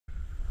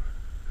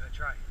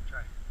try.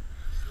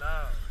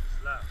 Slow.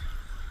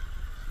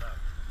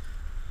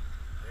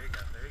 There you go.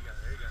 There you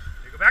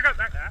go. Back up.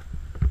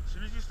 As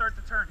soon as you start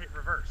to turn, hit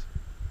reverse.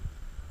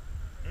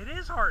 It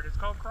is hard. It's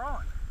called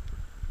crawling.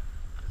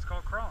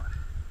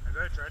 Now go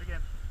ahead, try it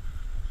again.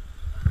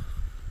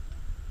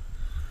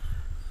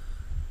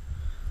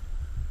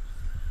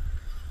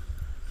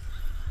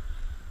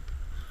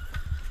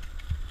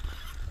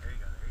 There you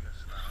go.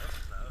 Slow.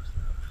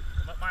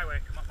 Come up my way.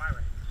 Come up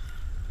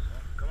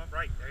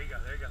right. There you go.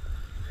 There you go.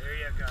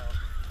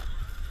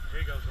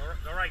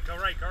 Go right.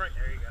 There you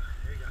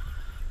go.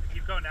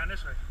 Keep going down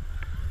this way.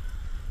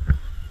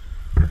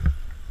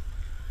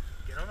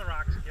 Get on the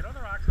rocks.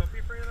 Don't be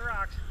afraid of the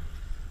rocks.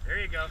 There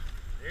you go.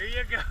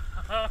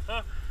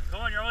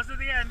 Come on, you're almost at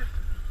the end.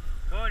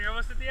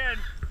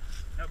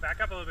 No, back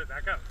up a little bit.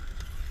 Back up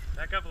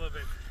a little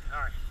bit. All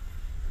right.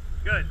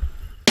 Good.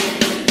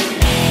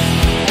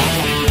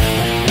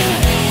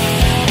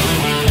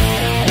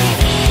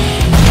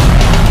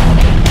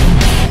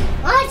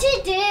 Watch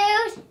it, dude.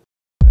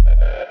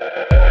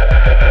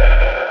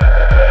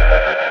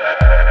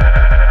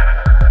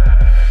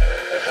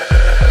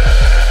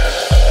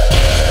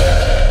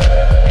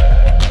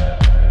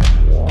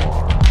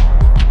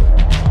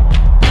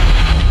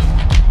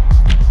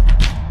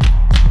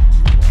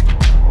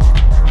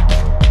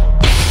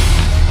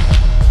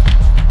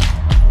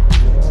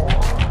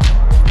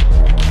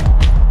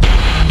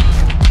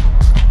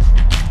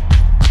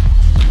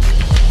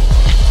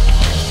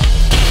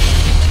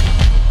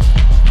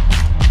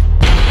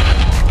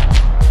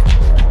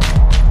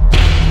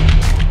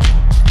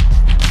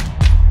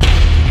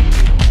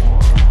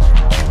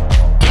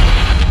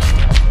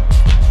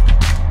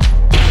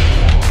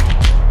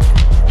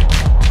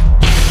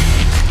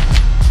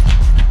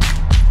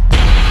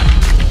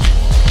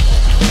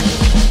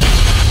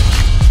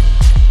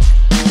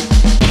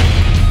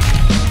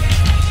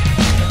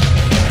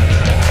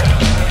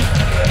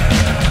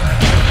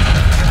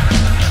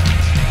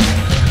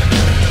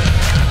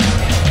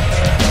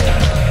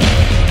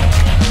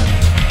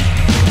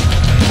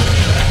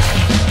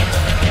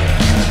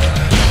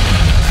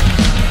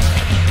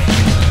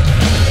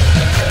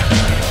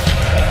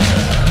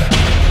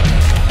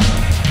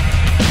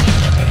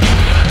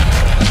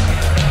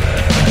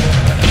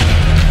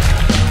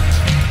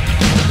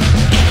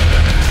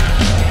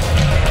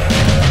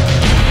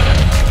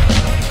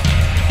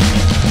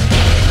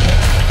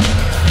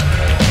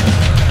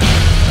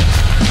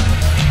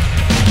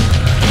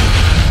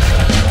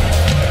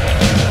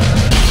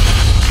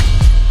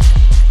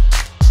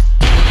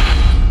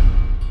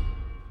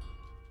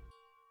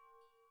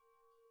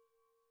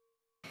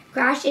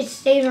 Crash, it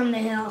stays on the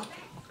hill.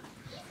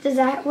 Is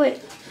that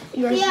what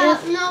yours is?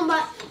 No,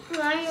 but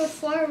when I go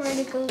forward,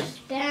 it goes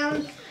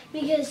down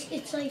because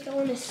it's like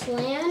on a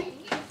slant.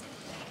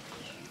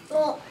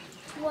 Well,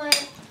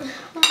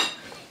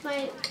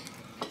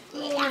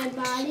 my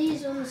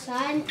body's on the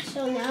side,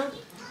 so now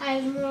I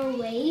have more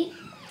weight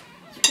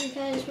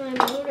because my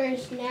motor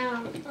is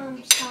now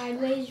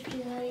sideways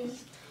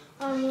because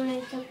when I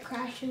kept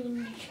crashing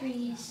in the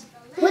trees.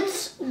 What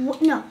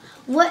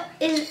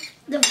is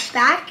the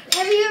back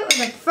heavier or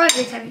the front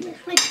is heavier?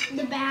 Like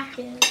the back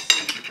is.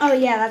 Oh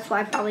yeah, that's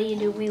why probably you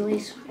do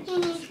wheelies.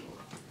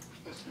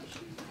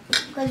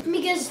 Because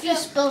if you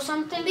spill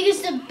something,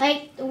 because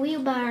the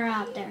wheel bar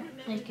out there.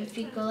 Like if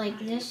you go like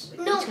this,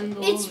 no, it's gonna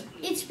go over.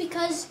 It's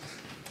because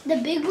the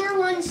bigger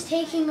one's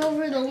taking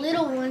over the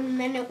little one, and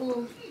then it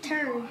will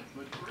turn.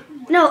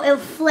 No, it'll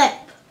flip.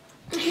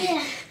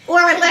 Yeah. Or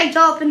like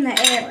go up in the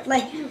air,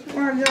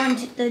 or go on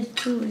the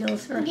two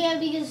wheels. Yeah,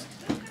 because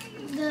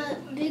the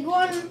big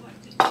one,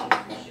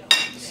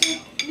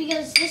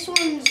 because this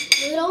one's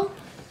little.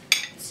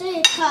 Say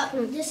a cup.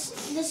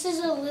 This is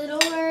a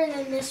littler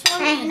than this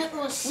one, and it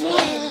will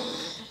spin.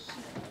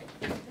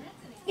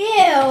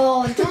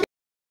 Ew!